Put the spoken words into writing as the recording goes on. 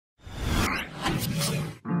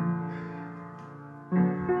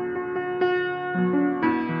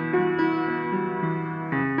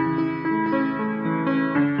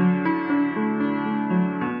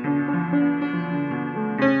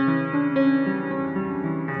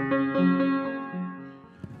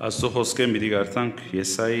Աստծո խոսքը մի դիգարտանք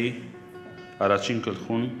Եսայի առաջին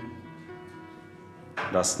գլխուն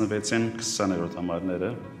 16-ին 20-րդ համարները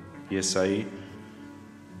Եսայի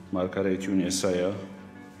մարգարեություն Եսայա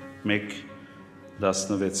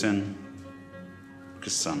 1:16-ին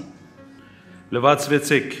 20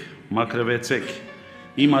 Լվացվեցեք, մաքրվեցեք,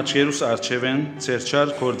 իմ աչքերուս առջևեն ձեր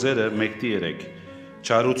չար գործերը մեկտի երեք,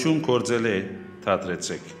 չարություն գործել է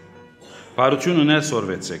թատրեցեք, բարություն ուներ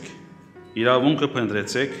սորվեցեք, իրավունքը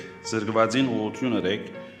փնտրեցեք, զրկվածին ուղղություն ըրեք,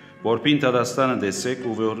 որպին Թադաստանը դեսեք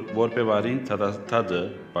ու որպևարին Թադը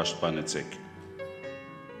պաշտպանեցեք։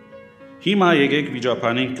 Հիմա եկեք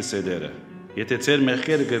վիճապանենք կսեդերը, եթե ձեր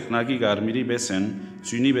մեղքերը կրկնակի գարմիրի պես են,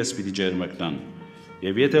 սյունի պես պիտի ջերմկնան,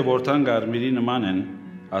 եւ եթե որթան գարմիրի նման են,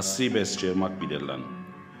 ասի պես ջերմակ պիտելան։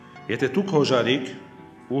 Եթե դուք հոժարիք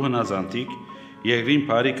ու հնազանդիք, երկրին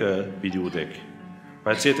բարիքը պիտի ուտեք,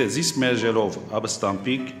 բայց եթե զիս մերժելով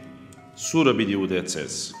ապստամբիկ, սուրը պիտի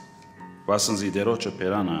ուտեցես, վասնզի դերոջը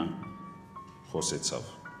պերանը խոսեցավ։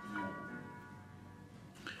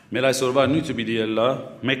 Մեր այսօրվա նույթը պիտի ելլա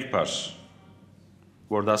մեկ բար,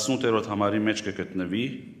 որ 18-րդ համարի մեջ կգտնվի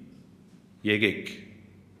եկեք,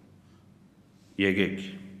 եկեք։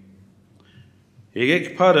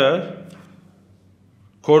 Եկեք բարը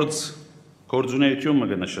գործունեություն մը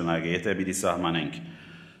կնշանակե, եթե պիտի սահմանենք,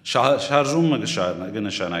 շարժում մը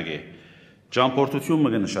կնշանակե, ճամփորդություն մը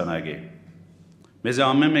կնշանակե։ Մեզ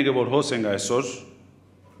ամեն մեկը որ հոս ենք այսօր,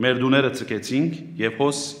 մեր դուները ցկեցինք եւ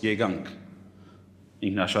հոս եկանք։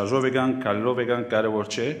 Ինքնաշարժով եկանք, քալելով եկանք, կարևոր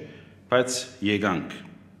չէ, բայց եկանք։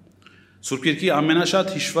 Սուրբ Գիրքի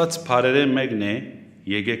ամենաշատ հիշված բառերը մեկն է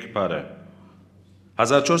եկեք բառը։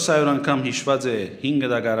 1400 անգամ հիշված է 5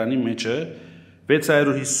 դագարանի մեջը,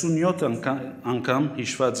 657 անգամ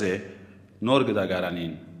հիշված է նոր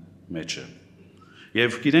դագարանին մեջը։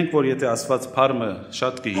 Եվ գիտենք, որ եթե ասված բառը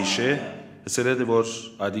շատ կհիշե, ասել է, որ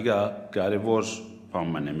ադիգա կարևոր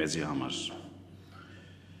բան է մեզի համար։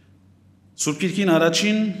 Սուրբ Գիրքին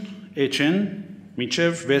առաջին էջեն,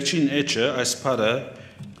 մինչև վերջին էջը այս բառը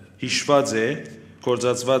հիշված է,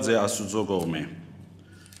 կործածված է Աստուծո կողմէ։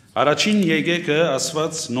 Առաջին եկեկը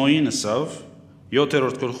ասված Նոյին ըսավ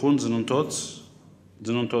 7-րդ գլխուն ծնունդոց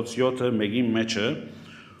 7-ը մեկի մեջը,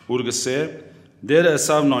 ուր գսե դերը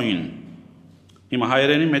ըսավ Նոյին։ Հիմա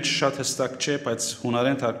հայերենի մեջ շատ հստակ չէ, բայց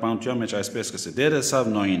հունարեն թարգմանության մեջ այսպես կսե դերը ըսավ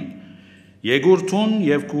Նոյին։ Եկուր թուն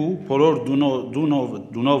եւ քու բոլոր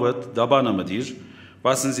դունովդ դաբանը մտիր,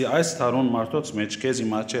 վասնզի այս թարուն մարդոց մեջ քեզ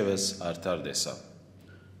իմ աչևս արդար դեսա։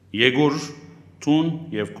 Եկուր թուն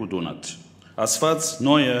եւ քու դունդ։ Ասված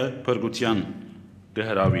Նոյը փրկության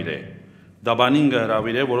գհրավիր է։ Դաբանին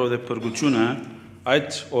գհրավիր է, որովհետեւ փրկությունը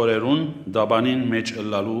այդ օրերուն դաբանին մեջ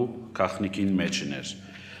ըլլալու քաղաքնիկին մեջն էր։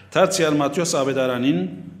 Դարձյալ Մատթեոս Ավետարանին,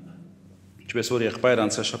 ինչպես որ եղբայր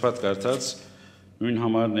անցաշաբաթ կարդաց, նույն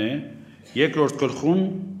համարն է, երկրորդ գլխուն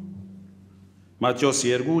Մատթեոս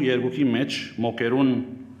 2:2-ի մեջ մոկերուն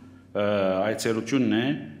այցելությունն է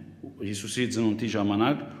Հիսուսի ծնունդի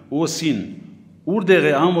ժամանակ, ու ասին, ուր դեղ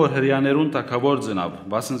է անոր հրյաներուն թագավոր ծնավ,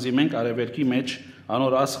 վասնզի մենք արևելքի մեջ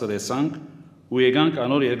անոր ասխը տեսանք ու եկանք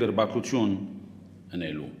անոր երկրպագություն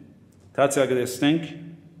ընելու։ Դարձյալ կտեսնենք,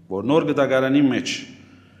 որ նոր գդագարանի մեջ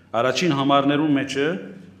առաջին համարներուն մեջը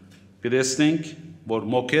կտեսնենք, որ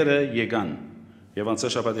մոքերը եկան, եւ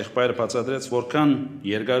անցաշաբաթ եղբայրը բացատրեց, որքան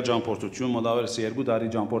երկար ճամփորդություն, մոտավորապես 2 տարի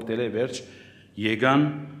ճամփորդել է վերջ, եկան,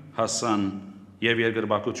 հասան եւ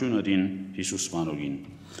երկրպագություն ըրին Հիսուս մանուկին։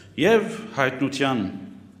 Եվ հայտնության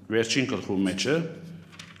վերջին գլխու մեջը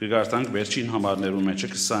կգարտանք վերջին համարներուն մեջը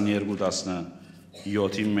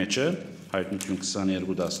 22:17-ի մեջը, հայտնություն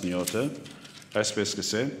 22:17-ը, այսպես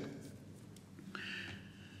կսե.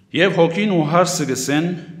 Եվ հոգին ու հարսը գսեն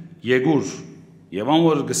եկուր, եւ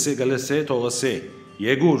անոր գլսե թողսե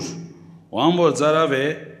եկուր, ու անոր ծարավ է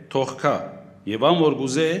թող կա, եւ անոր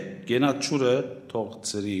գուզե գենատ ճուրը թող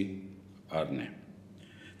ծրի առնե։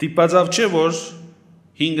 Դիպածավ չէ, որ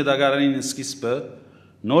 5 դագարանին սկիզբը,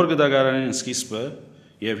 նոր դագարանին սկիզբը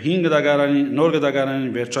եւ 5 դագարանին նոր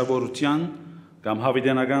դագարանին վերջավորության կամ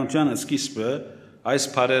հավիտենականության սկիզբը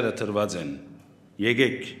այս բառերը տրված են։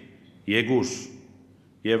 Եկեք, եկուր,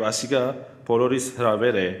 եւ ասիկա բոլորիս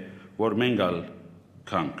հրավեր է, որ մենք ալ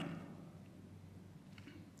կանք։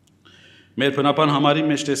 Մեր բնապան համարի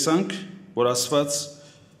մեջ տեսանք, որ ասված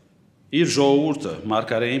իր ժողովուրդը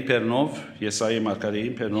մարգարեին Պերնով, Եսայի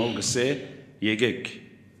մարգարեին Պերնով գսե եկեք,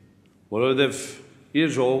 որովհետև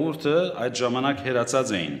իր ժողովուրդը այդ ժամանակ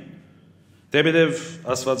հերացած էին։ Դեպետև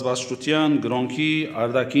աստվածվածչության գրոնքի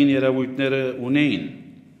արդակին երևույթները ունեին,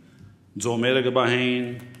 ձոմերը կբահեին,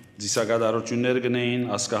 ձիսակատարությունները գնեին,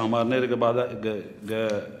 ասկահամարները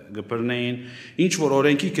գպրնեին, ինչ որ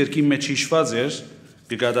օրենքի կրքի մեջ հիշված էր,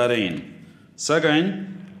 կգադարեին, սակայն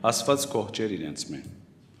Աստված կողջ էր իրենց մե,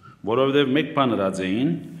 որովհետև մեկ բան հրած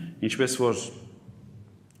էին, ինչպես որ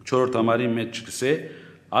 4-րդ համարի մեջ գսե,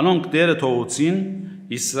 անոնք դերը թողուցին,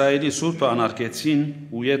 Իսրայելի Սուրբը անարգեցին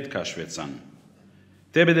ու ետ քաշվեցան։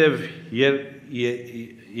 Դեպեդև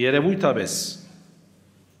երևույթաբես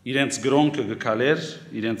իրենց գրոնքը գկալեր,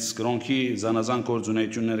 իրենց գրոնքի զանազան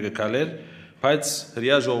գործունեություններ գկալեր, բայց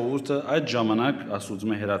հրյա ժողովուրդը այդ ժամանակ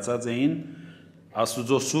Աստուծո հերացած էին,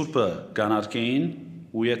 Աստուծո Սուրբը կանարգեին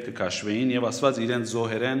ու ետ կքաշվեին եւ Աստված իրենց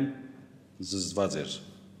զոհերեն զզված էր։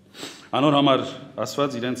 Անոր համար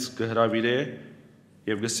Աստված իրենց կհրավիրե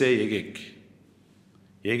եւ գսե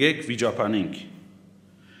եկեք վիճապանենք։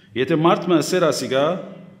 Եթե մարդը ասեր ասիգա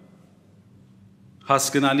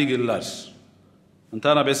հասկանալի գլար,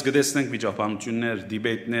 ընդհանրապես գտեսնենք վիճապանություններ,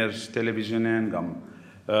 դիբեյթներ, տելևիզիոնեն կամ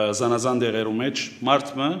զանազան դեղերու մեջ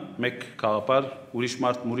մարդը մեկ կաղապար, ուրիշ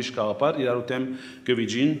մարդ ուրիշ կաղապար իրար ուտեմ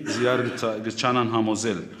գվիջին զիրար գչանան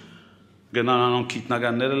համոզել գնան անոնք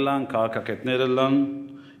գիտնականները լան, քաղաքակետները լան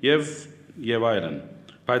եւ այլն։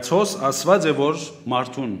 Բայց հոս ասված է որ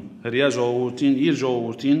մարդուն հրյա ժողովրդին իր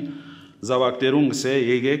ժողովրդին զավակներուն գսե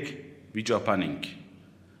եկեք վիճապանենք։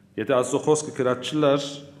 Եթե Աստծո խոսքը գրած չլար,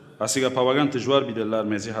 ասիկա բավական դժվար բիդելար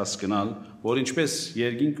մեզի հասկանալ, որ ինչպես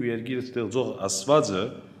երկինք ու երկիրը ստեղծող Աստվածը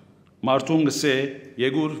մարդուն գսե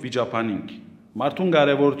եկուր վիճապանենք։ Մարդուն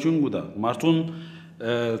կարևորություն կուտա, մարդուն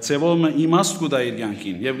ցևոմը իմաստ կուտա իր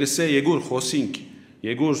կյանքին եւ գսե եկուր խոսենք,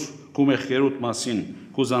 եկուր քու մեղքերուդ մասին,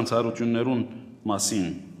 քու զանցարություններուն մասին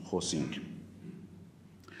խոսենք։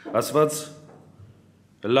 Աստված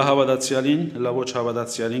լա հավատացյալին, լա ոչ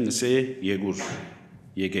հավատացյալին գսե եկուր,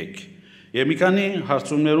 եկեք։ Եվ մի քանի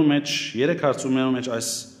հարցումներու մեջ, 3 հարցումներու մեջ այս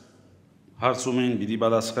հարցումին պիտի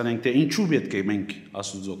պատասխանենք, թե ինչու պետք է մենք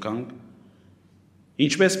Աստուծո կանք,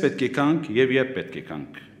 ինչպես պետք է կանք եւ երբ պետք է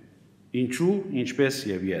կանք։ Ինչու, ինչպես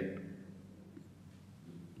եւ երբ։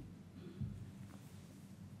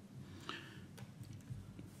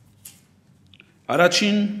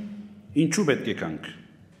 Առաջին ինչու պետք է կանք։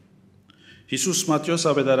 Հիսուս Մատթեոս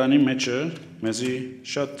ավետարանի մեջը մեզի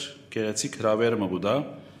շատ գեղեցիկ հրավեր մգուտա,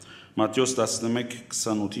 Մատթեոս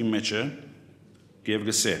 11:28-ի մեջը եւ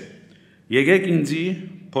գսե. Եկեք ինձի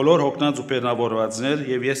բոլոր հոգնած ու բեռնավորվածներ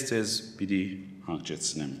եւ ես ձեզ պիտի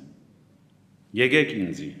հանգչեցնեմ։ Եկեք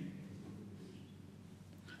ինձի։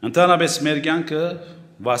 Ընդհանրապես մեր կյանքը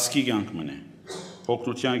վասկի կյանք մնե,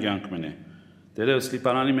 հոգնության կյանք մնե։ Դերևս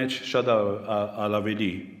Լիբանանի մեջ շատ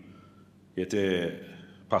ալավելի, եթե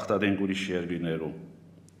փախտadենք ուրիշ երկրներում։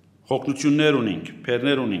 Հոգնություններ ունենք,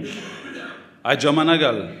 բեռներ ունենք։ Այդ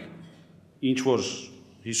ժամանակալ ինչ որ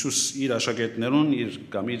Հիսուս իր աշակերտներուն,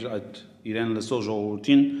 իր այդ իրեն լսող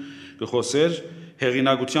ժողովրդին կխոսեր,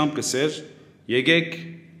 հեղինակությամբ կսեր, եկեք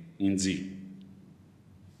ինձի։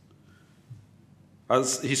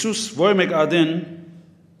 Հիսուս ոչ մեկ ադեն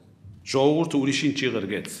ժողովուրդը ուրիշին չի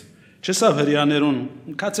ղրգեց։ Չսավ հրյաներուն,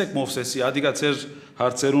 կացեք Մովսեսի, ադիգա ծեր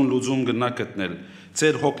հարցերուն լուծում գնա գտնել,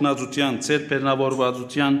 ծեր հոգնածության, ծեր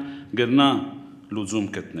բեռնավորվածության գնա լուծում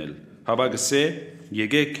գտնել։ Հավա գսե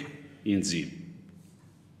եկեք ինձի։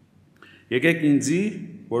 Եկեք ինձի,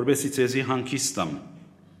 որբեսի ցեզի հանգիստամ։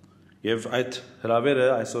 Եվ այդ հրավերը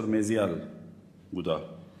այսօր մեզիալ գուտա։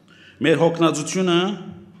 Մեր հոգնածությունը,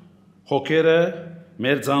 հոգերը,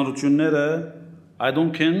 մեր ծանրությունները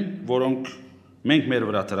այդոնք են, որոնք մենք մեր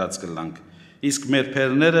վրա դրած կլանք։ Իսկ մեր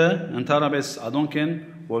բեռները ընդհանրապես այդոնք են,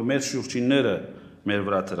 որ մեր շուրջինները մեր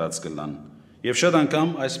վրա դրած կլան։ Եվ շատ անգամ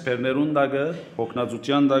այս բեռներուն դագը,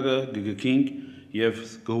 հոգնածության դագը գգքինք եւ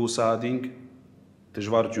գհուսահատինք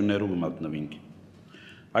դժվարություններով մատնվինք։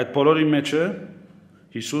 Այդ բոլորի մեջը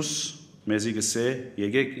Հիսուս մեզի գսե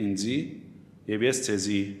եկեք ինձի եւ ես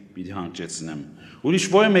ցեզի պիտի հանգչեցնեմ։ Ուրիշ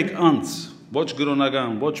ոչ մեկ անձ, ոչ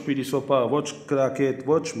գրոնական, ոչ փիլիսոփա, ոչ կրակետ,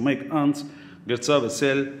 ոչ մեկ անձ գրծավ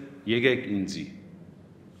ասել եկեք ինձի։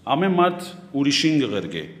 Ամեն մարդ ուրիշին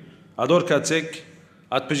գղրգե։ Ադոր կացեք,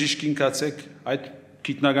 այդ բժիշկին կացեք, այդ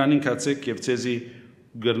գիտնականին կացեք եւ ցեզի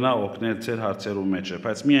գրնա օգնել ձեր հարցերու մեջը,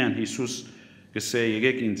 բայց միայն Հիսուս գսե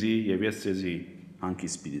եկեք ինձի եւ ես ցեզի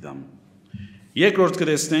հանգիստ պիտի դամ։ Երկրորդ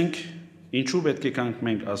կտեսնենք ինչու պետք է կանք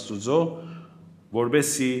մենք Աստուծո,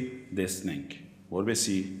 որբեսի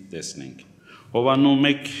տեսնենք։ Հովաննու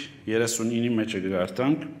 1:39-ի մեջ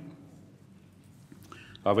գարտանք,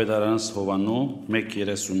 Ավետարանս Հովաննու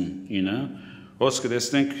 1:39, հոս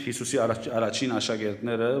կտեսնենք Հիսուսի առաջին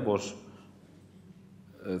աշակերտները, որ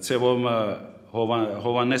ցևոմ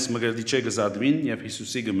Հովանես մգրդիչե գզադվին եւ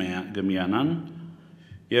Հիսուսի գմիանան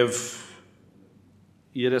եւ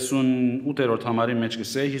 38-րդ համարի մեջ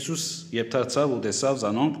գսե Հիսուս երբ դարձավ ու տեսավ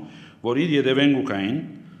զանոնք, որ իր յետևեն գուկային,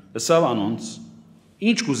 լսավ անոնց,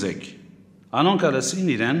 ինչ կուզեք, Անոնք լսին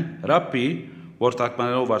իրեն, «Ռաբբի», որ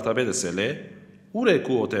թարգմանելով վարդապետը ասել է, «Ուր է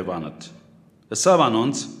քու օթևանդ»։ Ըսավ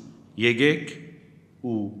անոնց, «Եկեք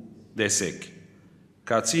ու տեսեք»։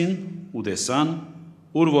 Կացին ու տեսան,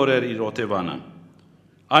 ուր որ էր իր օթևանը։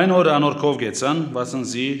 Այն օրը անոր գեցան,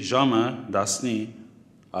 վասնզի ժամը 10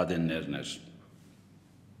 ադեններն էր։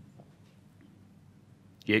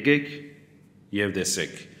 Եկեք եւ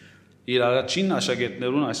տեսեք։ Իր առաջին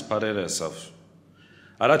աշակերտներուն այս բառերը ասավ։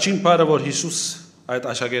 Առաջին բառը, որ Հիսուս այդ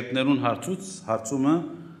աշակերտներուն հարցումը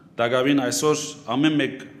դակավին այսօր ամեն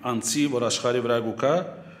մեկ անձի, որ աշխարհի վրա գուկա,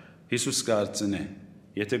 Հիսուս կարծնե։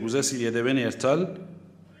 Եթե գուզես իր յետևեն երթալ,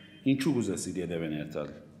 ինչու գուզես իր յետևեն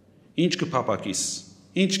երթալ։ Ինչ կփապակիս,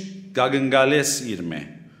 ինչ գագնգալես իր մե։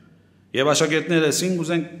 Եվ աշակերտները ասին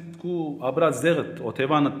գուզեն քու ապրած դեղը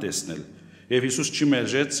օթևանը տեսնել։ Եվ Հիսուս չի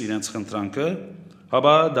մերժեց իրենց խնդրանքը,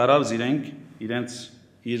 հաբա դարավ իրենց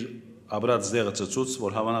իր ապրած դեղը ծծուց,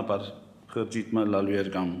 որ հավանաբար խրջիտ մլալու էր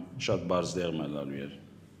կամ շատ բարձ դեղ մլալու էր։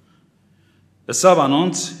 Ըսավ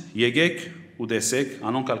անոնց, եկեք ու տեսեք,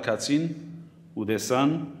 անոնք ալքացին ու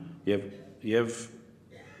տեսան եւ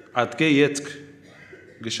ատկե ետք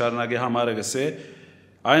գշարնագե համարը գսե,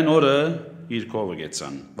 այն օրը իր կովը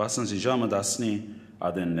գեցան, վասնզի ժամը 10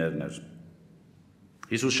 ադեններն էր։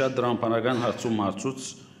 Հիսուս շատ դրամփանական հարցուց,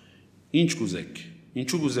 ինչ կուզեք,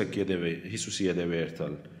 ինչու կուզեք Հիսուսի ետևը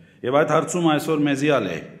երթալ։ Եվ այդ հարցումը այսօր մեզիալ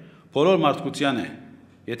է, բոլոր մարդկության է։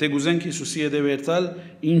 Եթե գուզենք Հիսուսի ետևը երթալ,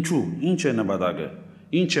 ինչու, ինչ է նպատակը,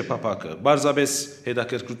 ինչ է փափակը, բարձրապես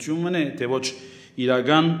հետաքրքրությունն է, թե ոչ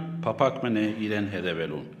իրական փափակն է իրեն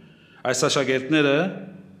հետևելուն։ Այս աշակերտները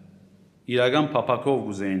իրական փափակով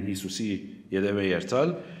գուզեին Հիսուսի ետևը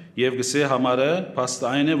երթալ, եւ գսե համարը փաստը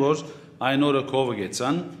այն է, որ այն օրը կովը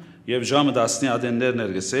գեցան, եւ ժամը 10 ադեններն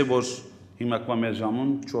էր գսե, որ հիմա մեր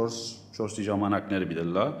ժամուն 4 ժամանակները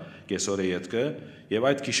բիդելա, կեսօրը ետքը, եւ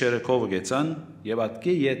այդ գիշերը կովը գեցան, եւ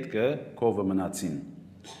ատկե ետքը կովը մնացին։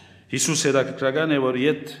 Հիսուս հետաքրքրական է, որ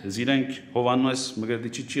յետ զիրենք Հովաննես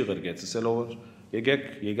մգրդիչի չի ղրգեց, ասելով որ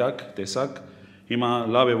եկեք, տեսակ, հիմա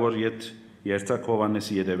լավ է, որ յետ երթակ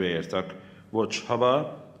Հովաննեսի ետևը երթակ, ոչ հաբա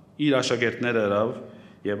իր աշակերտները հրավ,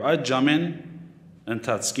 եւ այդ ժամեն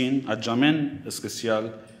ընթացքին, այդ ժամեն սկսյալ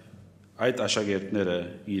այդ աշակերտները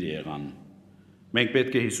իր եղան։ Մենք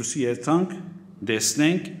պետք է Հիսուսի երթանք,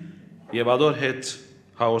 տեսնենք եւ ադոր հետ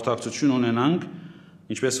հաղորդակցություն ունենանք,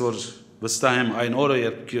 ինչպես որ վստահ եմ այն օրը,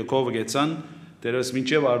 երբ կովը գեցան, դերևս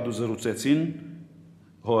մինչև արդու զրուցեցին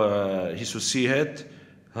Հիսուսի հետ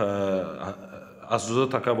Աստծո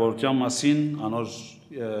թագավորության մասին, անոր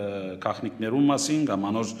քաղաքնիկներու մասին, կամ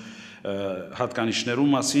անոր հատկանիշներու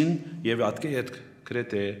մասին եւ ատկե հետ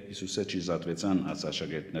գրեթե Հիսուսը ճիզատվեցան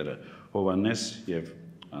աշակերտները Հովաննես եւ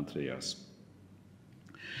Անդրեաս։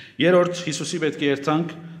 Երրորդ Հիսուսի պետք է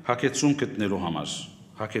երթանք հակեցում գտնելու համար։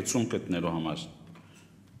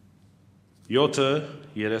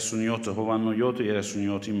 7:37 Հովաննո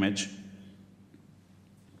 7:37-ի մեջ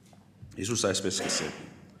Հիսուս այսպես գսեր.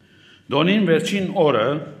 Դոնին վերջին օրը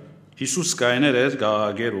Հիսուս կայներ էր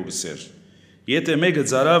գաղագեր ու գսեր. Եթե մեկը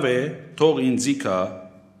ծարավ է, թող ինձի կա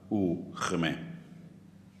ու խմե։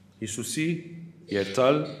 Հիսուսի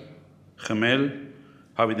երթալ, խմել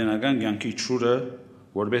հավիտենական կյանքի ճուրը,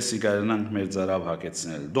 որբեսի կարողանանք մեր ծարավ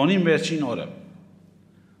հակեցնել։ Դոնին վերջին օրը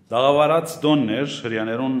դաղավարած դոններ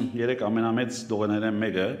հրյաներուն 3 ամենամեծ դողներեն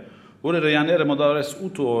մեկը, որը հրյաները մոտավորապես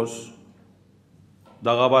 8 օր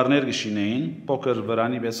դաղավարներ գշինեին, փոքր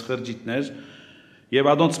վրանի պես խրջիտներ, եւ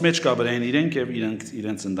ադոնց մեջ կաբրեին իրենք եւ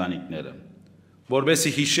իրենց ընտանիքները,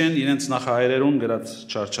 որբեսի հիշեն իրենց նախահայրերուն գրած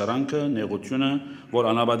չարչարանքը, նեղությունը, որ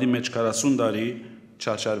անաբադի մեջ 40 տարի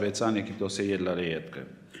չարչարվեցան Եգիպտոսի ելլարի ետքը։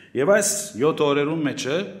 Եվ այս 7 օրերուն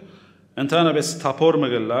մեջը ընդհանրապես թափոր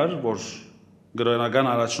մգլար, որ գրոնական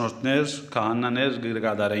առաջնորդներ, քահանաներ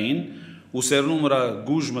գրգադարեին, ու սերնում վրա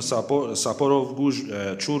գուժմը սապորով գուժ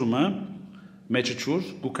ճուրմը, մեջը ճուր,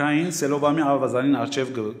 գուկային սելովամի ավազանին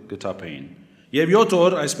արջև գտապեին։ Եվ 7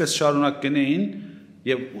 օր այսպես շարունակ գնեին,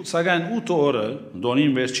 եւ սակայն 8 օրը,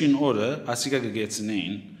 դոնին վերջին օրը, ասիկա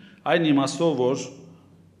գգեցնեին, այն իմաստով, որ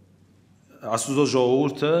Աստուծո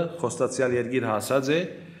ժողովուրդը խոստացյալ երկիր հասած է,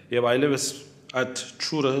 եւ այլևս այդ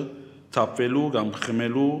ճուրը թափվելու կամ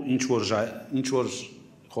խմելու ինչ որ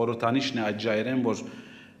խորհրդանիշն է այդ ջայրեն, որ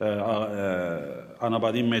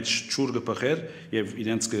անաբադի մեջ ճուր կփխեր եւ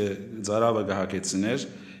իրենց ծարավը կհակեցներ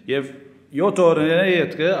եւ 7 օրների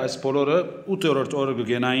հետքը այս բոլորը 8-րդ օրը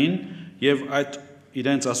կգենային եւ այդ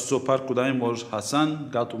իրենց Աստծո փառք կուտային, որ հասան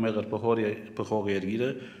գատու մեղր փխող երկիրը,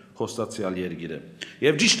 խոստացյալ երկիրը։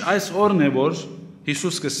 Եվ ճիշտ այս օրն է, որ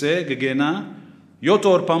Հիսուս կսե կգենա 7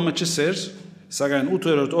 օր բամը չսեր, սակայն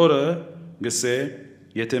 8-րդ օրը գսե,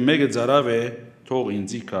 եթե մեկը ծարավ է, թող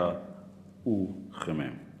ինձի կա ու խմե։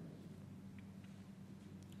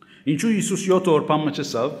 Ինչու Հիսուս 7 օր բան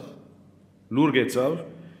մճեցավ, լուր գեցավ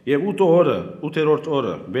եւ 8-րդ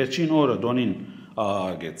օրը, վերջին օրը դոնին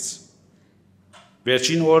աղաղեց։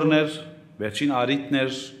 Վերջին օրն էր, վերջին արիտն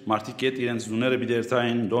էր, մարդիկ հետ իրենց դուները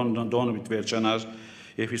բիդերթային, դոնը բիդ վերջանար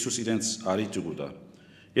եւ Հիսուս իրենց արիտը գուտա։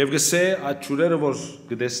 Եվ գսե այդ ճուրերը, որ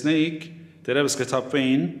գտեսնեիք, դերևս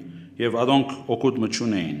կթափվեին եւ adonk օգուտ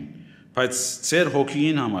մչունեին, բայց ծեր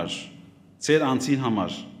հոգին համար, ծեր անձին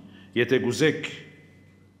համար, եթե գուզեք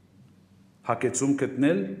հակեցում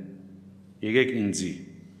գտնել, եկեք ինձի։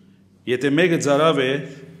 Եթե մեկը ծարավ է,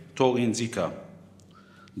 թող ինձի կա։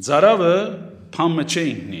 Ծարավը փամը չէ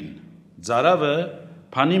ինքնին, ծարավը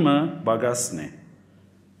փանիմը բագասն է։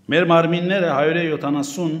 Մեր մարմինները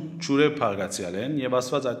 170 ճուրե փաղացյալ են եւ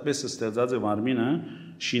Աստված այդպես ստեղծած է մարմինը,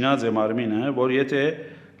 շինած է մարմինը, որ եթե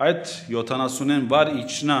այդ 70-ն վար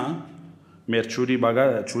իջնա մեր ճուրի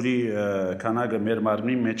քանակը մեր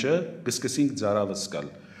մարմնի մեջը կսկսենք ծարավը սկալ։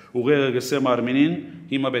 Ուղեղը գսե մարմինին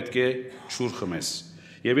հիմա պետք է ճուր խմես։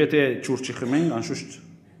 Եվ եթե ճուր չխմենք, անշուշտ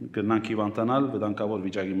կգնանք հիվանդանալ, վտանգավոր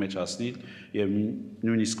վիճակի մեջ հասնել եւ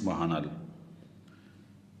նույնիսկ մահանալ։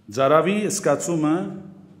 Ծարավի սկացումը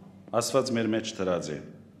Աստված մեր մեջ դրած է։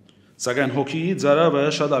 Սակայն հոգիի ծարավը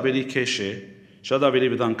շատ ավելի քեշ է, շատ ավելի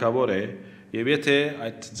վտանգավոր է, եւ եթե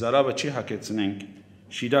այդ ծարավը չի հակեցնենք,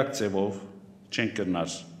 շիրակ ձևով չենք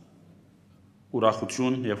կրնար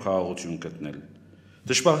ուրախություն եւ խաղաղություն գտնել։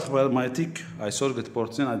 Դժբախտ մարդիկ այսօր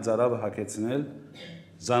կփորձեն այդ ծարավը հակեցնել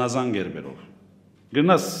զանազան կերպերով։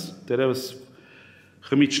 Գնաս դերևս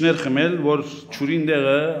խմիչներ խմել, որ ճուրին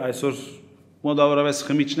դեղը այսօր մոտավորապես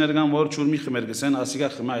խմիչներ կան, որ ճուր մի խմեր գսեն, ասիկա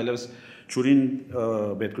խմա այլևս ճուրին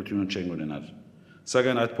պետքություն չեն ունենալ։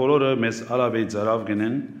 Սակայն այդ բոլորը մեզ ալավեի ծարավ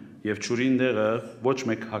գնեն եւ ճուրին դեղը ոչ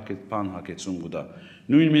մեկ բան հակեցում կտա։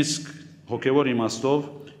 Նույնիսկ հոգեվոր իմաստով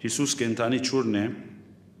Հիսուս կենթանի ճուրն է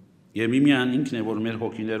եւ միմյան ինքն է, որ մեր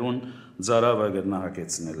հոգիներուն ծարավը գտնա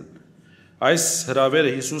հակեցնել։ Այս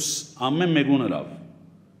հրավերը Հիսուս ամեն մեկուն լավ։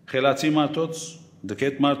 Խելացի մարդոց,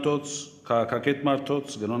 դկետ մարդոց, քաղաքակետ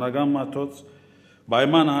մարդոց, գնոնական մարդոց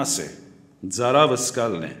պայման ասե, ծարավը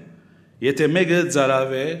սկալն է։ Եթե մեկը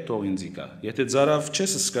ծարավ է, թող ինձի կա։ Եթե ծարավ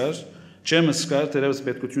չես սկար, չեմ սկար, դերևս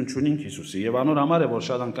պետքություն չունենք Հիսուսի։ Եվ անոր համար է, որ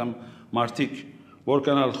շատ անգամ մարդիկ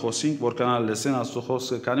որքանալ խոսենք, որքանալ լսեն Աստծո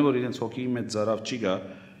խոսքը, քանի որ իրենց հոգի մեջ ծարավ չի գա,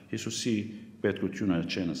 Հիսուսի պետքությունը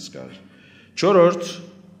չեն սկար։ 4-րդ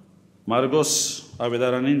Մարգոս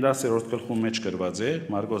Ավետարանին 10-րդ գլխում մեջ գրված է,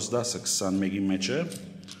 Մարգոս 10:21-ի մեջը,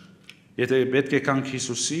 եթե պետք է կանք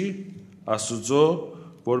Հիսուսի, Աստուծո,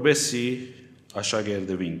 որբեսի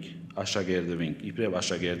աշակերտվենք, իբրև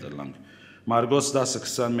աշակերտ ըլլանք։ Մարգոս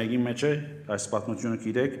 10:21-ի մեջ է, այս պատմությունը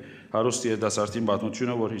գիտեք, հարուստ երիտասարդին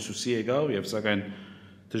պատմությունը, որ Հիսուսի եկավ եւ սակայն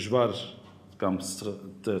դժվար կամ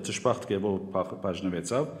դժբախտ կերպով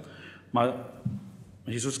բաժնվեցավ։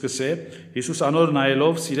 Հիսուս կսե, Հիսուս անոր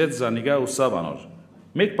նայելով սիրեց զանիգա ու սավ անոր։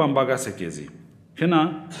 Մեկ բան բագաս է քեզի։ Քնա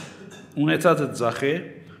ունեցածը ծախե,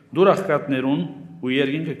 դուր աղքատներուն ու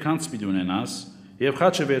երկինքը քանց պիտի ունենաս եւ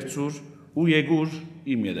խաչը վերցուր ու եկուր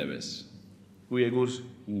իմ ետևես։ Ու եկուր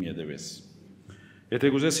իմ ետևես։ Եթե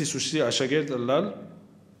գուզես Հիսուսի աշակերտ ըլլալ,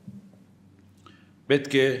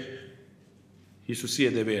 պետք է Հիսուսի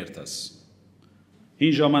ետևը երթաս։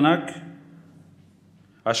 Հին ժամանակ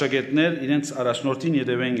աշակերտներ իրենց առաջնորդին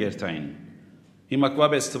ետևեն երթային։ Հիմա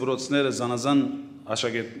կվաբես դպրոցները զանազան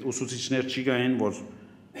աշակերտ ուսուցիչներ չի գային, որ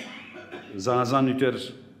զանազան նյութեր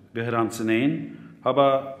գհրանցնեին, հաբա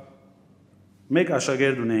մեկ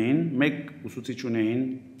աշակերտ ունեին, մեկ ուսուցիչ ունեին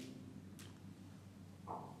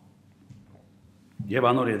եւ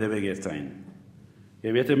անոր ետևը երթային։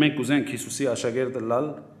 Եվ եթե մենք ուզենք Հիսուսի աշակերտը լալ,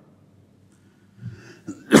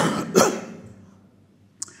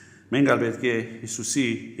 մենք պետք է Հիսուսի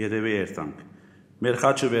ետևը երթանք, մեր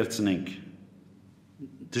խաչը վերցնենք,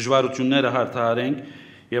 դժվարությունները հարթարենք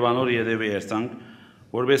եւ անոր ետևը երթանք,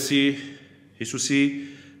 որովհետեւ Հիսուսի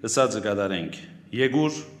ըսածը կատարենք։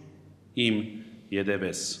 Եկուր իմ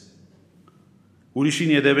ետևես։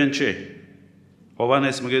 Ուրիշին ետևեն չէ։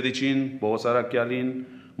 Հովանես Մգեդիչին, Պողոս Արաքյալին,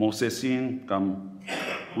 Մովսեսին կամ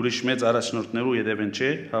ուրիշ մեծ առաջնորդներու ետևեն չէ,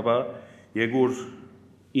 հապա եկուր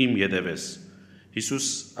իմ ետևես։ Հիսուս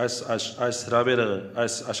այս հրավերը,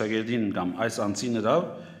 այս աշակերտին կամ այս անձին հրավ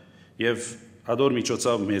եւ ադոր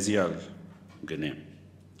միջոցով մեզիալ գնե։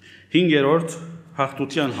 5-րդ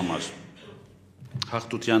հաղթության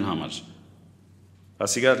համար։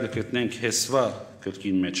 Ասիգար կգտնենք Հեսվա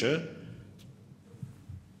գրքին մեջը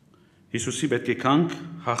Հիսուսի պետք է կանք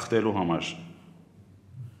հաղթելու համար։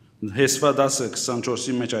 Հեսվա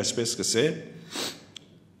 10:24-ի մեջ այսպես կսե.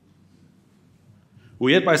 Ու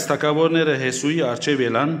երբ այս թագավորները Հեսուի առջև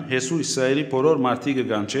ելան, Հեսու Իսրայելի բոլոր մարդիկը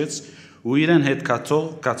գանչեց ու իրեն հետ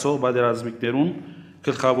կացող բادرազմիկներուն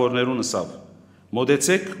գլխավորներուն ըսավ.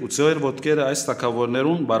 Մոտեցեք ու ձեր ոտքերը այս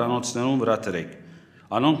թագավորներուն բարանոցներուն վրա դրեք։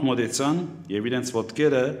 Անոնք մոտեցան եւ իրենց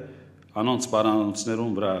ոտքերը անոնց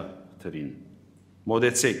բարանոցներուն վրա դրին։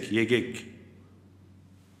 Մոտեցեք, եկեք։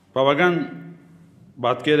 Բավական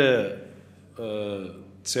բատկերը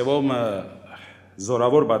ծևոմը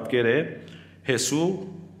զորավոր բատկեր է Հեսու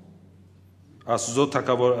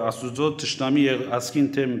Աստուծո թշնամի ասկին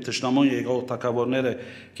թեմ թշնամոն եղող թագավորները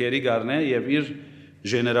կերի գարնե եւ իր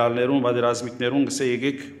ժեներալներուն բادرազմիկներուն գսե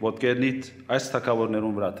եկեք ոտքերնիդ այս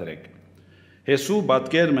թագավորներուն վրա դրեք։ Հեսու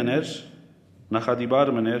բատկեր մներ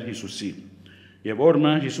նախադիբար մներ Հիսուսի եւ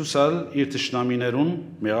օրը Հիսուսալ իր թշնամիներուն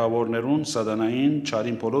մեղավորներուն սատանային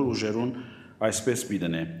չարին բոլոր ուժերուն այսպես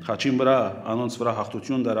պիտենե խաչին վրա անոնց վրա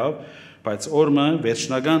հաղթություն դարավ բայց օրը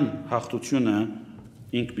վերջնական հաղթությունը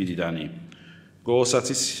ինք պիտի դանի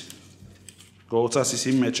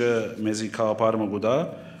Գողոցացիսի մեջը մեզի քաղաքարը գուտա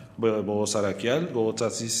բողոսարակյալ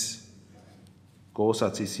Գողոցացիս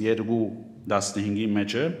 2:15-ի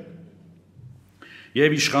մեջը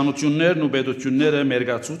եւ իշխանություններն ու պետությունները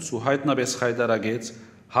մերգացուց ու հայտնաբես խայտարագեց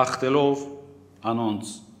հաղթելով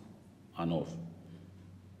անոնց անով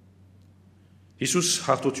Հիսուս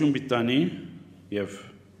հաղթություն պիտանի եւ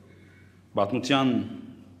պատմության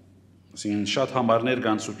ասին շատ համարներ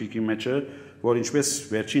կան սուփիկի մեջը որ ինչպես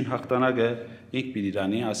վերջին հաղթանակը ինք պիտի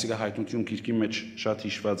դանի ասիկա հայտնություն քիրքի մեջ շատ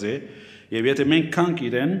հիշված է եւ եթե մենք կանք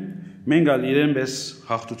իրեն մենք ալ իրեն պես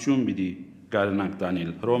հաղթություն պիտի գարնանք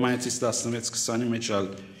դանել Հռոմայացիս 16:20-ի մեջ ալ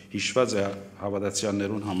հիշված է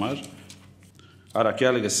հավատացյալներուն համար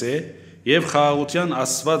Արաքյալը գսե եւ խաղաղության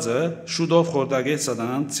Աստվածը շուտով խորտակեց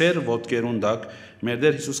սատանան ծեր ոտքերուն դակ մեր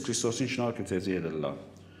Տեր Հիսուս Քրիստոսին շնորհքը ձեզի ելլա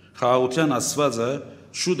խաղաղության Աստվածը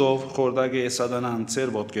շուտով խորտակե սատանան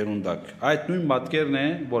ծեր ոտքերուն դակ այդ նույն մատկերն է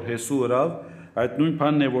որ Հեսու ըրավ այդ նույն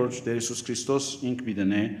բանն է որ Տեր Հիսուս Քրիստոս ինք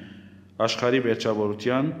պիտենե աշխարհի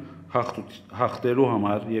վերջավորության հաղթելու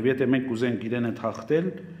համար եւ եթե մենք կուզենք իրեն հետ հաղթել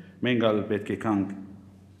մենք ալ պետք է կանք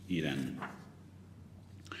իրեն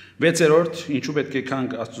 6-րդ ինչու պետք է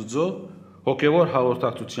կանք Աստծո հոգեվոր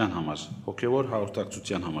հաղորդակցության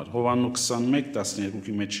համար Հովաննու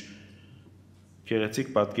 21:12-ի մեջ Գեղեցիկ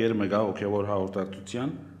պատկեր մգա հոգեվոր հաղորդակցության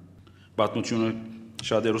պատմությունը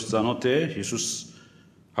շատերուս ծանոթ է Հիսուս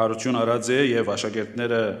հարություն արած է եւ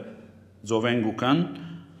աշակերտները ծովեն գուքան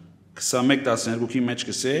 21:12-ի մեջ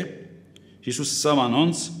կսե Հիսուս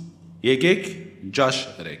սամանոնց եկեք ջաշ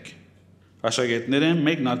ըրեք աշակերտները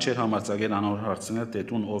մեկն ալ չեր համարձակել անոր հարցնել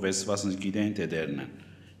տետուն ով ես վասն գիտեն թե դերն են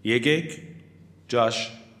եկեք ջաշ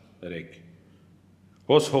ըրեք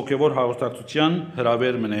Ոս հոգևոր հաղորդակցության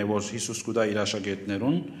հրավեր մնե որ Հիսուս կուտա իր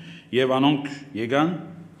աշակերտներուն եւ անոնք եկան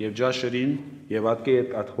եւ ջաշերին եւ ատկե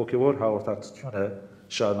այդ հոգևոր հաղորդակցությունը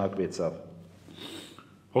շարունակվեցավ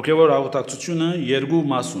Հոգևոր հաղորդակցությունը երկու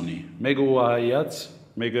մաս ունի մեկը ուղղահայաց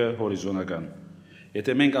մեկը հորիզոնական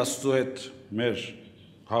Եթե մենք Աստծո հետ մեր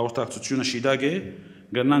հաղորդակցությունը շիդակ է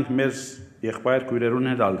գնանք մեր եղբայր քույրերուն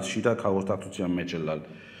հետ շիդակ հաղորդակցության մեջ լալ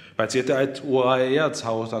բայց եթե այդ ուղղահայաց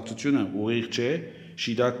հաղորդակցությունը ուղիղ չէ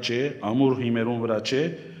շիդակ չէ ամուր հիմերուն վրա չէ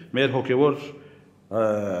մեր հոգևոր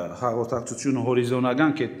հաղորդակցությունը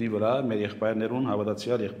հորիզոնական կետնի վրա մեր եղբայրներուն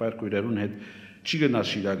հավատացյալ եղբայր քույրերուն հետ չի գնա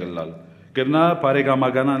շիդակ լալ գնա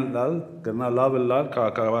բարեկամական լալ գնա լավ լալ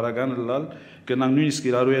քաղաքավարական լալ գնա նույնիսկ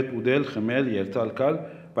իրարու հետ ուդել խմել երթալ կալ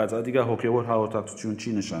բայց ադիգա հոգևոր հաղորդակցություն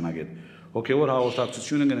չի նշանակել հոգևոր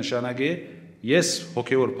հաղորդակցությունը կնշանակե ես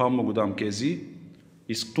հոգևոր բամը գուտամ քեզի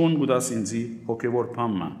իսկ տուն գուտաս ինձի հոգևոր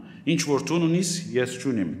բամը ինչ որ տուն ունիս ես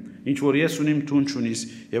չունիմ ինչ որ ես ունիմ տուն չունիս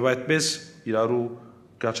եւ այդպես իրարու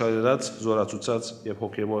գաչարած զորացուցած եւ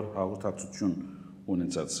հոգևոր հաղորդակցություն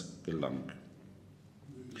ունեցած կլանք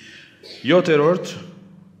 7-րդ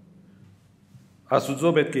Աստուծո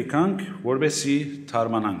պետք է կանք որբեսի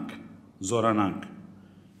թարմանանք զորանանք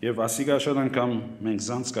եւ ասիկա շատ անգամ մենք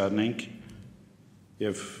զանց կառնենք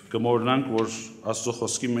եւ կմոռնանք որ Աստծո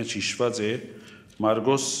խոսքի մեջ հիշված է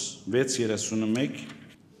Մարգոս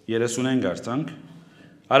 6:31-35 արդանք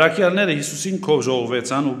Արաքյալները Հիսուսին քով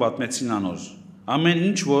ժողովեցան ու պատմեցին անոր ամեն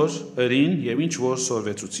ինչ որ ըրին եւ ինչ որ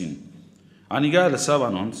սորվեցուցին Անիգա լսավ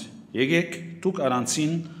անոնց եկեք դուք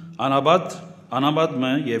առանցին անաբադ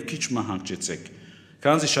մը եւ քիչ մը հանգչեցեք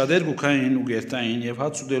քանզի շատեր գուքային ու գերտային եւ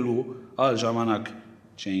հաց ուտելու ալ ժամանակ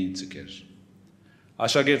չէին ցկեր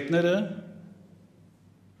Աշակերտները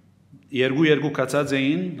երկու կացած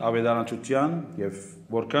էին ավետարանչության եւ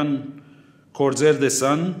որքան կորձեր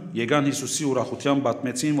դեսան եկան Հիսուսի ուրախության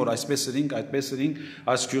պատմեցին որ այսպես ըրինք այդպես ըրինք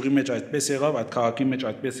այս գյուղի մեջ այդպես եղավ այդ քաղաքի մեջ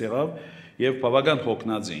այդպես եղավ եւ բավական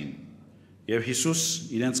հոգնած էին Եվ Հիսուս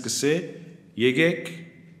իրենց կսե եկեք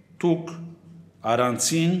դուք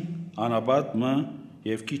առանցին անաբատ մը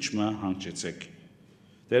եւ քիչ մը հանգչեցեք։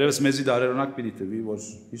 Դերևս մեզի դարերոնակ պիտի տվի, որ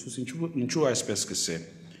Հիսուս ինչու այսպես կսե։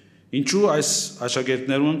 Ինչու այս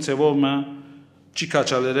աշակերտներուն ցևով մը չի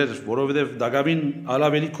քաչալերեր, որովհետեւ դակավին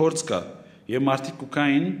ալավելի կորց կա եւ մարդիկ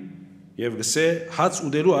կուքային եւ գսե հաց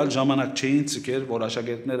ուդելու ալ ժամանակ չէին ցկեր, որ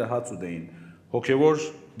աշակերտները հաց ուդեին։ Հոգեվոր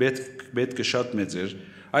պետքը շատ մեծ էր։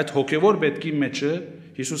 Այդ հոգեվոր պետքի մեջը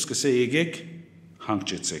Հիսուս կսե եկեք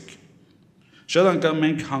հանգչեցեք։ Շատ անգամ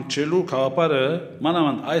մենք հանգչելու խաղապարը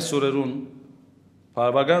մանավանդ այս օրերուն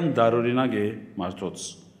բավական դարօրինակ է մարդոց։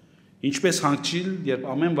 Ինչպես հանգչիլ, երբ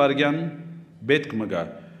ամեն վարյան պետք մը գա,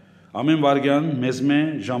 ամեն վարյան մեզ մե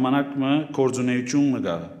ժամանակ մը կորձունեություն մը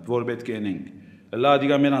գա, որ պետք է ենենք։ Լա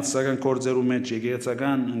դիգա մեր անցական կորձերու մեջ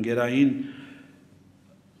եկեղեցական ընկերային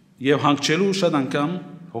եւ հանգչելու շատ անգամ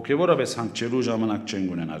հոգեվորապես հանգչելու ժամանակ չեն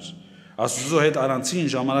ունենար։ Աստծո հետ առանցին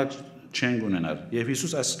ժամանակ չեն ունենար։ Եվ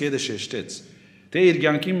Հիսուս այս կետը շեշտեց, թե իր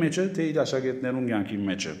կյանքի մեջը, թե իր աշակերտներուն կյանքի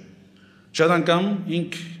մեջը։ Շատ անգամ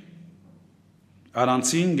ինք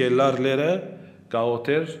առանցին գելարլերը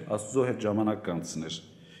կաղոթեր Աստծո հետ ժամանակ կանցներ։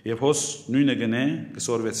 Եվ հոս նույնը գնե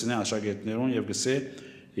կսորվեցնե աշակերտներուն եւ գսե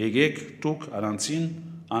եկեք դուք առանցին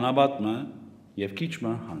անաբատ մը եւ քիչ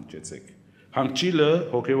մը հանգչեցեք։ Հանգչիլը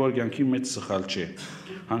հոգեվոր կյանքի մեջ սխալ չէ։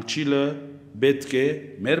 Հանգչիլը պետք է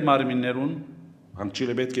մեր մարմիններուն,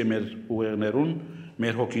 հանգչիլը պետք է մեր ուղեղներուն,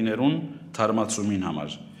 մեր հոգիներուն թարմացումին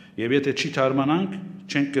համար։ Եվ եթե չի թարմանանք,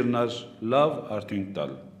 չենք կրնար լավ արդյունք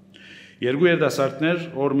տալ։ Երկու երիտասարդներ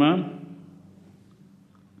օրը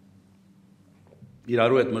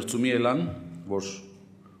իրարու հետ մրցումի ելան, որ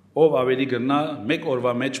ով ավելի կրնա մեկ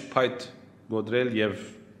օրվա մեջ փայտ գոդրել եւ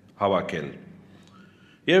հավաքել։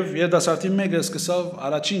 Եվ երիտասարդի մեկը սկսավ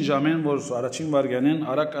առաջին ժամեն, որ առաջին վարյանեն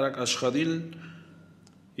արագ աշխատել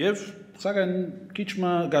եւ սակայն քիչ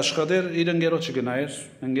մը աշխատեր իր ընկերոջը գնայր,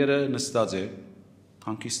 ընկերը նստած է,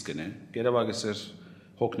 հանգիստ կնե, գերավագեսեր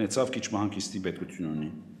հոգնեցավ քիչ մը հանգիստի պետքություն ունի։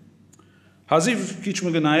 Հազիվ քիչ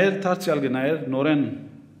մը գնայր, դարձյալ գնայր, նորեն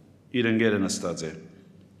իր ընկերը նստած է։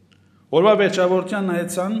 Օրվա վերջավորության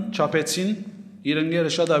նայեցան, չափեցին, իր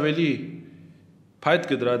ընկերը շատ ավելի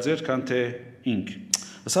փայտ գդրած էր, քան թե ինք։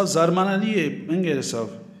 Ասավ զարմանալի է, ընկերեսավ։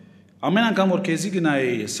 Ամեն անգամ որ քեզի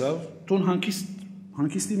գնայի եսավ, տուն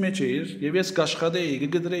հանգիստի մեջ էիր, եւ ես գաշխադեի,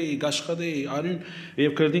 գգդրեի, գաշխադեի, արյուն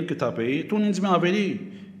եւ քրդին կտապեի, տուն ինձ մե ավելի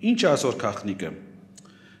ինչ ասոր քախնիկը։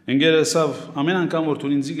 Ընկերեսավ ամեն անգամ որ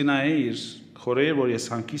տուն ինձի գնայիր, խորեի որ ես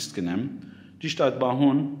հանգիստ կնեմ, ճիշտ այդ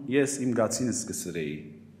բահուն ես իմ գացինս կսրեի։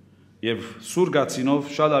 Եվ սուր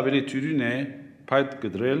գացինով շատ ավելի թյուրին է փայտ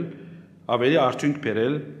գդրել, ավելի արդյունք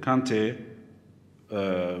բերել, քան թե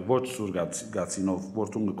ոչ սուր գացինով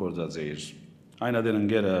որտուն գործած էիր։ Այն adен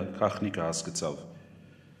ընկերը քախնիկը հասկացավ։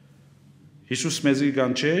 Հիսուս մեզի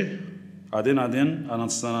կանչե adեն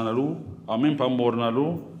անանցնանալու, ամեն բան մոռնալու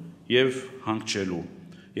եւ հանգչելու։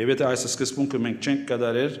 Եվ եթե այս սկզբունքը մենք չենք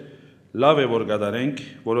կատարեր, լավ է որ կատարենք,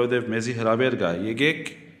 որովհետեւ մեզի հրավեր կա։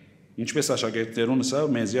 Եկեք, ինչպես աշակերտներուն ասա,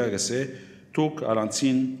 մեզի ագսե դուք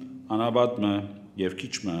առանցին անաբատ մը եւ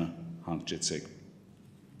քիչ մը հանգչեցեք։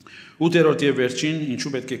 8-րդ եւ վերջին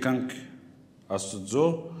ինչու պետք է կանք Աստծո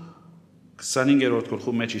 25-րդ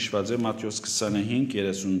գլխու մեջ հիշված է Մատթեոս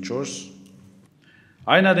 25:34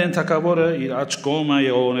 Այն adեն թակավորը իր աջ կողմը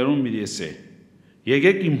եղողներուն միդեսե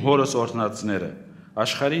Եկեք իմ հորս օրհնածները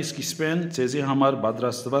աշխարհի սկիզբեն ցեզի համար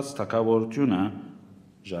պատրաստված թակավորությունը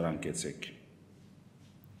ժառանգեցեք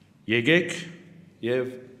Եկեք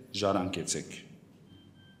եւ ժառանգեցեք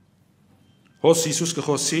Հոս Հիսուս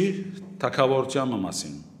կխոսի թակավորության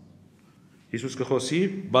մասին Հիսուս կխոսի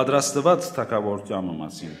պատրաստված թակավորության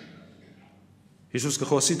մասին Հիսուս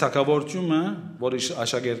կխոսի թակավորությունը, որ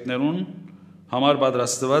աշակերտներուն համար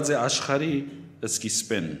պատրաստված է աշխարհի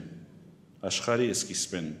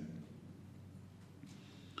սկիզբեն։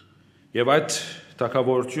 Եվ այդ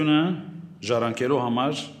թակավորությունը ժառանգելու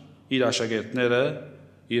համար իր աշակերտները,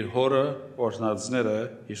 իր հորը օրհնածները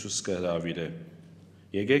Հիսուս կհրավիրե։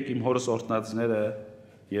 Եկեք իմ հորս օրհնածները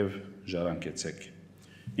եւ ժառանգեցեք։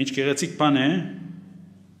 Ինչ գեղեցիկ բան է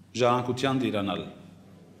ժառանգության դիրանալ։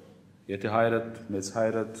 Եթե հայրդ, մեծ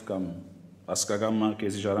հայրդ կամ ասկագամը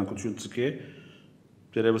քեզի ժառանգություն ցկե,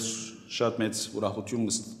 դերևս շատ մեծ ուրախություն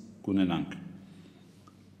կունենանք։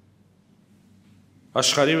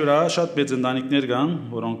 Աշխարհի վրա շատ մեծ ընտանիքներ կան,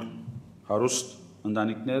 որոնք հարուստ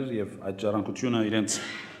ընտանիքներ եւ այդ ժառանգությունը իրենց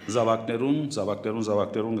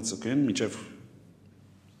զավակներուն կցկեն մինչեւ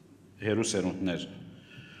հերու սերունդներ։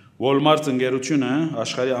 Walmart ընկերությունը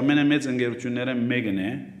աշխարհի ամենամեծ ընկերությունները մեկն է,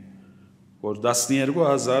 որ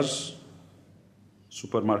 12000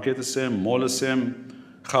 սուպերմարկետս եմ, մոլս եմ,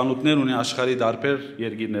 խանութներ ունի աշխարհի տարբեր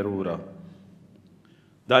երկիրներու վրա։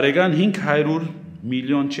 Դարեգան 500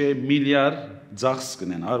 միլիոն չէ միլիարդ ծախս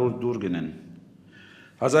կնեն, արուր դուր կնեն։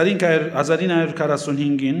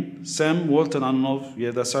 1945-ին Սեմ Ուոլթոն անունով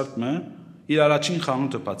երիտասարդը իր առաջին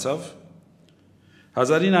խանութը բացավ։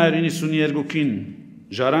 1992-ին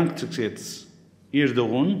ժարանք ցկեց իր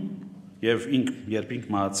դողուն եւ երբ ինք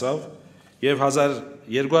մահացավ եւ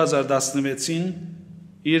 2016-ին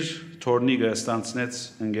իր թորնիկը ստանցնեց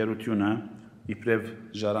ընկերությունը իբրև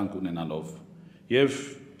ժարանք ունենալով եւ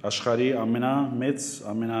աշխարհի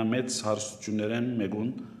ամենամեծ հարստություններն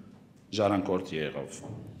մեկուն ժառանգորդ եղավ։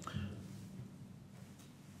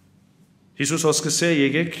 Հիսուս ոսկս է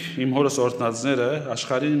եկեք իմ հորս օրտնածները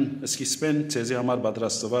աշխարհին սկիզբեն ցեզի համար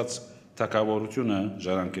պատրաստված թակավորությունը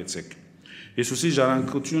ժառանգեցեք։ Հիսուսի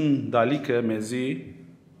ժառանգություն դալիքը մեզի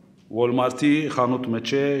Walmart-ի խանութը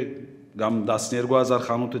չէ, կամ 12000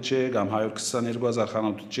 խանութը չէ, կամ 122000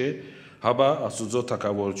 խանութը չէ, հաբա Աստծո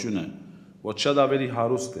թակավորությունը, որ շատ ավելի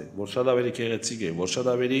հարուստ է, որ շատ ավելի գեղեցիկ է, որ շատ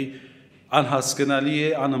ավելի անհասկանալի է,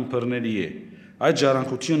 անըմբռնելի է։ Այդ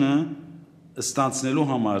ժառանգությունը ստանցնելու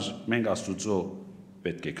համար մենք Աստծո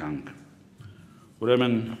պետք է կանք։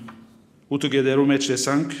 Ուրեմն ուտու գեդերու մեջ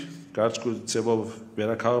տեսանք, կարճ ձևով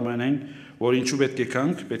վերականգնում ենք, որ ինչու պետք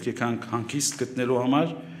է կանք հանգիստ գտնելու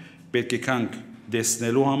համար, պետք է կանք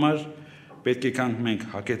դեսնելու համար, պետք է կանք մենք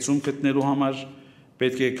հակեցում գտնելու համար,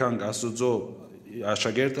 պետք է կանք Աստծո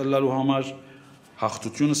աշակերտ ըլլալու համար,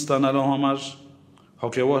 հաղթություն ստանալու համար,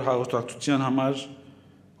 հոգևոր հաղորդակցության համար,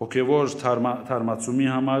 հոգևոր թարմացումի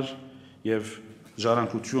համար եւ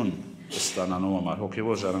ժառանգություն ստանալու համար,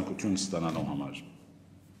 հոգևոր ժառանգություն ստանալու համար։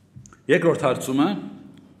 Երկրորդ հարցումը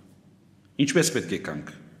ինչպես պետք է կանք։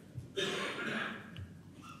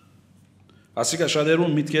 Ասիկա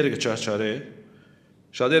շատերուն միտքերը կչարչարե,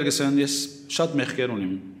 շատեր կսեն ես շատ մեղքեր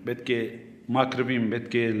ունիմ, պետք է մակրվիմ,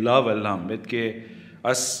 պետք է լավ լամ, պետք է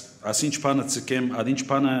ասինչ բանը ցկեմ, adinչ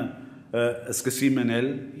բանը սկսի մնել,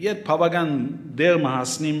 երբ բավական դեր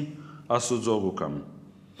մահասնիմ Աստծո գուկամ։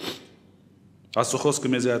 Աստծո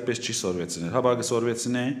խոսքը մեզ այդպես չի սորվեցնել, հաբա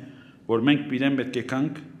կսորվեցնե, որ մենք պիտեմ պետք է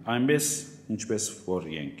կանք այնպես ինչպես որ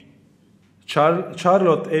ենք։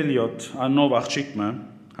 Չարլոտ Էլիոտ անով աղջիկը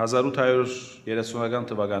 1830-ական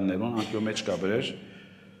թվականներուն անկյո մեջ կաբրեր,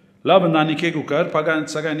 լավ ընտանիք է գուկար,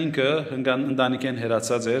 սակայն ինքը ընտանիքեն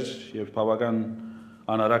հեռացած էր եւ բավական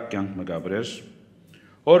անարակ կյանք մգաբրեր։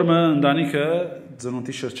 Օրը ընտանիքը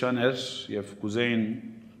ծնունդի շրջան էր եւ կուզեին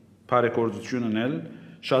բարեգործություն ունել,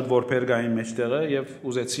 շատ որբեր գային մեջտեղը եւ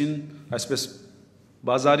ուզեցին այսպես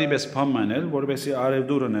բազարի պես բան մանել, որովհետեւ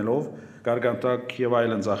արևդուր ունելով, գարգանտակ եւ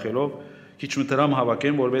այլն ծախելով քիչ մտրամ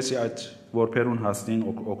հավաքեն, որովհետեւ այդ որբերուն հասնին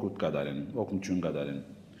օգնություն կդարեն։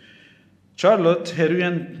 Չարլոտ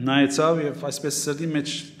հերույեն նայեցավ եւ այսպես սրտի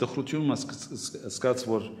մեջ դխրություն զգաց,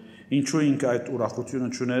 որ ինչու ինքը այդ ուրախությունը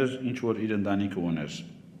չուներ, ինչ որ իր ընտանիքը ուներ։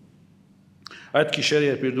 Այդ գիշեր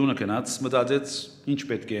երբ իր դունը գնաց, մտածեց ինչ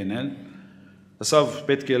պետք է անել, ասավ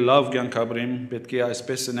պետք է լավ կյանք ապրեմ, պետք է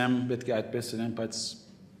այսպես անեմ, պետք է այդպես անեմ, բայց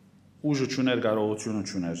ուժը չուներ, կարողությունը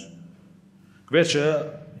չուներ։ Վերջը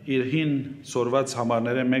իր հին սորված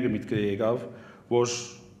համարները մեկը միտքը եկավ, որ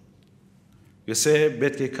գսե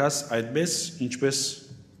պետք է կաս այդպես ինչպես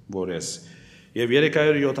որ ես։ Եվ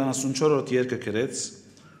 374-րդ երկը գրեց,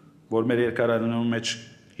 որ մեր երկարանունու մեջ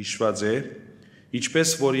հիշված է,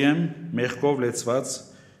 ինչպես որ եմ մեղքով լեցված,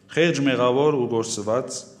 խեղճ մեղավոր ու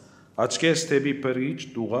գործված, աչքերս թեպի բրիչ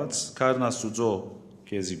դուղած, քարն Աստուծո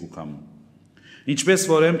քեզի գուկամ։ Ինչպես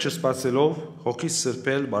որ եմ չսպասելով, հոգիս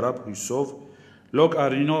սրբել բարապ հույսով, լոկ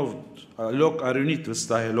արյունիդ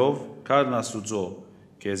վստահելով, քարն Աստուծո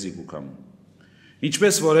քեզի գուկամ։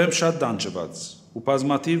 Ինչպես որ եմ շատ դանջված, ու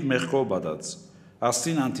բազմաթիվ մեղքով բադած,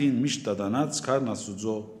 աստին անտին միշտ դադանած, քարն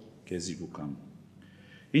Աստուծո քեզի գուկամ։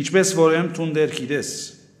 Ինչպես որ եմ թունդեր գիտես,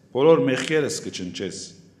 բոլոր մեղքերս կչնչես,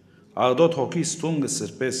 աղդոտ հոգիս թունգը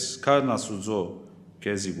սրպես, քարն Աստուծո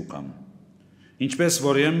քեզի գուկամ։ Ինչպես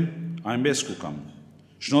որ եմ, այնպես գուկամ,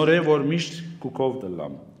 շնորհե որ միշտ գուկով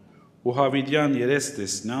դլամ, ու հավիդյան երես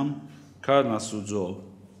տեսնամ, քարն Աստուծո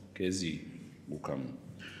քեզի գուկամ։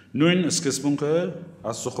 Նույն սկզբունքը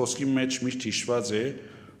Աստծո խոսքի մեջ միշտ հիշված է,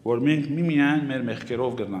 որ մենք միմիայն մեր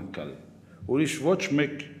մեղքերով կրնանք գալ, ուրիշ ոչ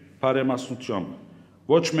մեկ բարեմասնությամբ,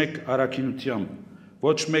 ոչ մեկ առաքինությամբ,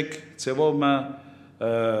 ոչ մեկ ցևով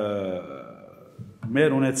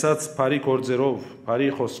մեր ունեցած բարի գործերով, բարի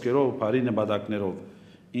խոսքերով, բարի նպատակներով,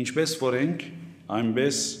 ինչպես որ ենք,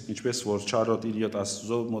 այնպես ինչպես որ Չարլոտ Էլիոտ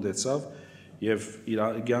Աստծո մոտեցավ եւ իր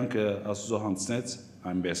կյանքը Աստծո հանձնեց,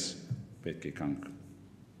 այնպես պետք է կանք։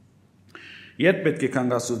 Երբ պետք է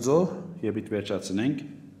կանք Աստծո, եւ իդ վերջացնենք,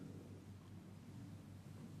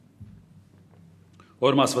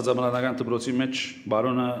 Օրմ աստվածաբանական դպրոցի մեջ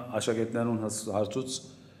բարոնը աշակերտներուն հարցուց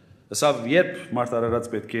ասավ երբ մարտարարած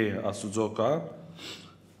պետք է Աստուծո կա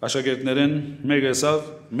աշակերտներեն մեկը ասավ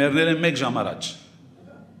մերներ են 1 ժամ առաջ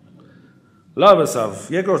լավ ասավ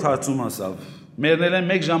երկրորդ հարցում ասավ մերներ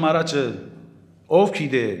են 1 ժամ առաջը ով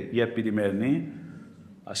գիտե երբ պիտի մերնի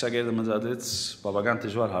աշակերտը մտածեց բավական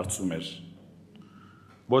դժվար հարցում էր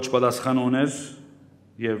ոչ պատասխան ուներ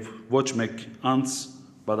եւ ոչ մեկ անց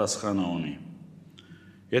պատասխան ունի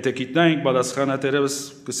Եթե գիտնայինք պատասխանը դերևս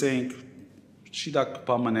կսեինք շիդակ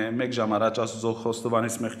բամն է 1 ժամ առաջ Աստծո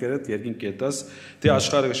խոստովանից մեղքերդ երկինք կետաս թե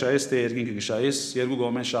աշխարհը գշայես թե երկինքը գշայես երկու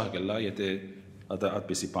գոմեն շահ գլա եթե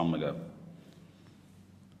այդպեսի բան մգա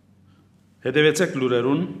Հետևեցեք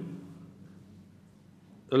լուրերուն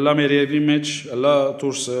լա մեր երկրի մեջ լա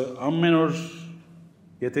դուրսը ամեն օր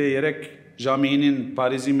եթե 3 ժամին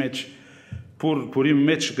Փարիզի մեջ փուրի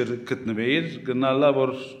մեջ գտնվեիր գնալա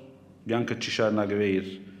որ Գյանքը չի շարունակվեիր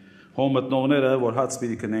հոմ մտնողները որ հաց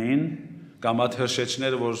պիտի կնեին կամ այդ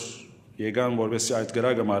հրշեջները որ եկան որովհետեւ այդ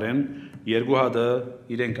գրագը մարեն երկու հատը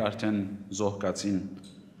իրենք արդեն զոհկացին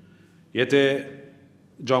եթե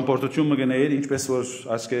ճամփորդություն մգնեիր ինչպես որ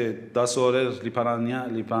ասկե 10 օրեր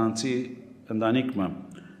լիբանանցի ընտանիքը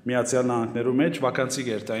միացյալ նահանգներու մեջ վականցի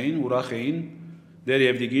գերտային ուրախ էին դեր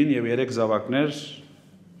եւ դիգին եւ 3 զավակներ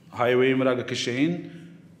հայվեի վրա կքշեին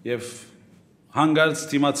եւ հանգարց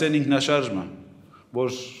թիմացեն ինքնաշարժը,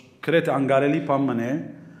 որ կրետ անգարելի պամն է,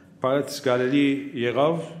 բայց գարելի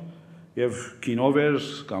եղավ և կինով էր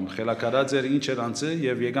կամ խելակարած էր ինչ էր անցը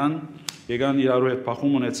և եկան իրարու հետ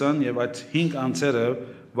պախում ունեցան և այդ 5 անցերը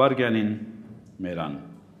վարգյանին մերան։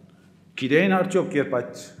 Գիտեին արդյոք երբ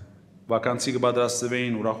այդ վականցի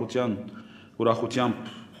կպատրաստվեին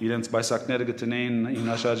ուրախությամբ իրենց բայսակները գտնեին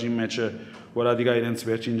ինքնաշարժի մեջը, որ ադիգա իրենց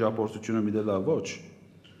վերջին ճամփորդությունը միտելա ոչ։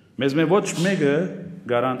 Մեզ մե ոչ մեկը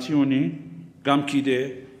գարանտի ունի, կամ գիտե,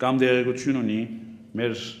 կամ դերեկություն ունի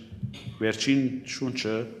մեր վերջին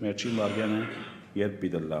շունչը, վերջին վարգյանը երբ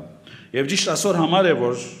պիտելա։ Եվ ճիշտ ասոր համար է,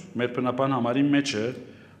 որ մեր բնապան համարի մեջը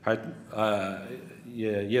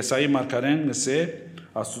Եսայի մարգարեն գսե,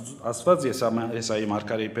 Աստված Եսայի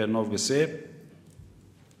մարգարեի բերնով գսե,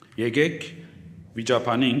 եկեք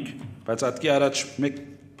վիճապանինք, բայց ատկի առաջ մեկ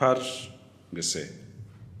բար գսե,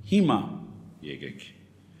 հիմա եկեք։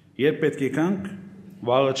 Երբ պետք եկանք,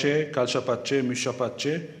 վաղը չէ, կալշապատ չէ, միշապատ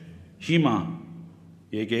չէ, հիմա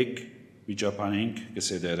եկեք վիճապանենք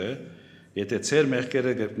գսեդերը, եթե ծեր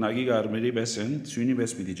մեղքերը գրկնագի գարմերի բես են, սյունի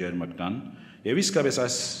բես պիտի ջերմկնան, և իսկապես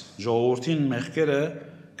այս ժողովրդին մեղքերը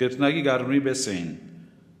գրկնագի գարմերի բես էին,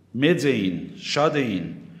 մեծ էին, շատ էին,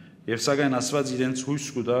 և սակայն ասված իրենց հույս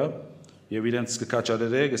կուտա, և իրենց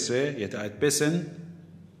կկաչարերը գսե, եթե այդպես են,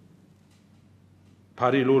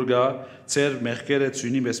 Փարի լուր գա, ծեր մեղքերը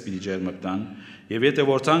ծյունի բես պիտի ջերմկտան, և եթե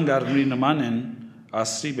որթան գարմրի նման են,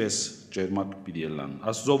 ասրի բես ջերմակ պիտի ելան։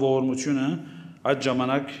 Աստծո ողորմությունը այդ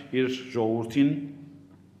ժամանակ իր ժողովրդին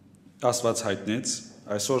Աստված հայտնեց,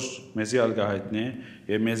 այսօր մեզի ալգա հայտնե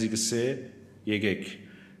և մեզի գսե եկեք։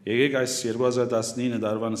 Եկեք այս 2019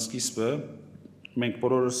 դարվան սկիզբը մենք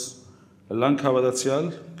բոլորս լանք հավատացյալ,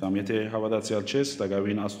 կամ եթե հավատացյալ չես,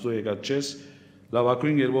 տակավին Աստծո եկած չես,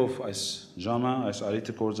 լավակույն երբով այս ժամը, այս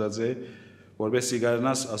արիթը կործած է, որպես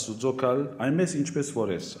իգարնաս Աստուծո կալ, այնպես ինչպես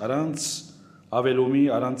որ ես, առանց ավելումի,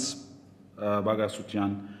 առանց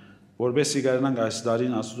բագասության, որպես իգարնանք այս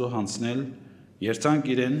դարին Աստուծո հանցնել,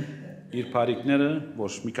 երթանք իրեն, իր պարիկները,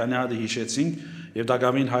 որ մի քանի հատը հիշեցինք, և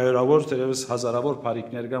դակամին հայորավոր, թերևս հազարավոր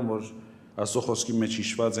պարիկներ կան, որ Աստծո խոսքի մեջ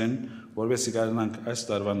հիշված են, որպես իգարնանք այս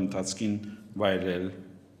դարվան ընթացքին վայելել,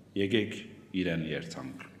 եկեք իրեն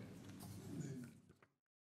երթանք։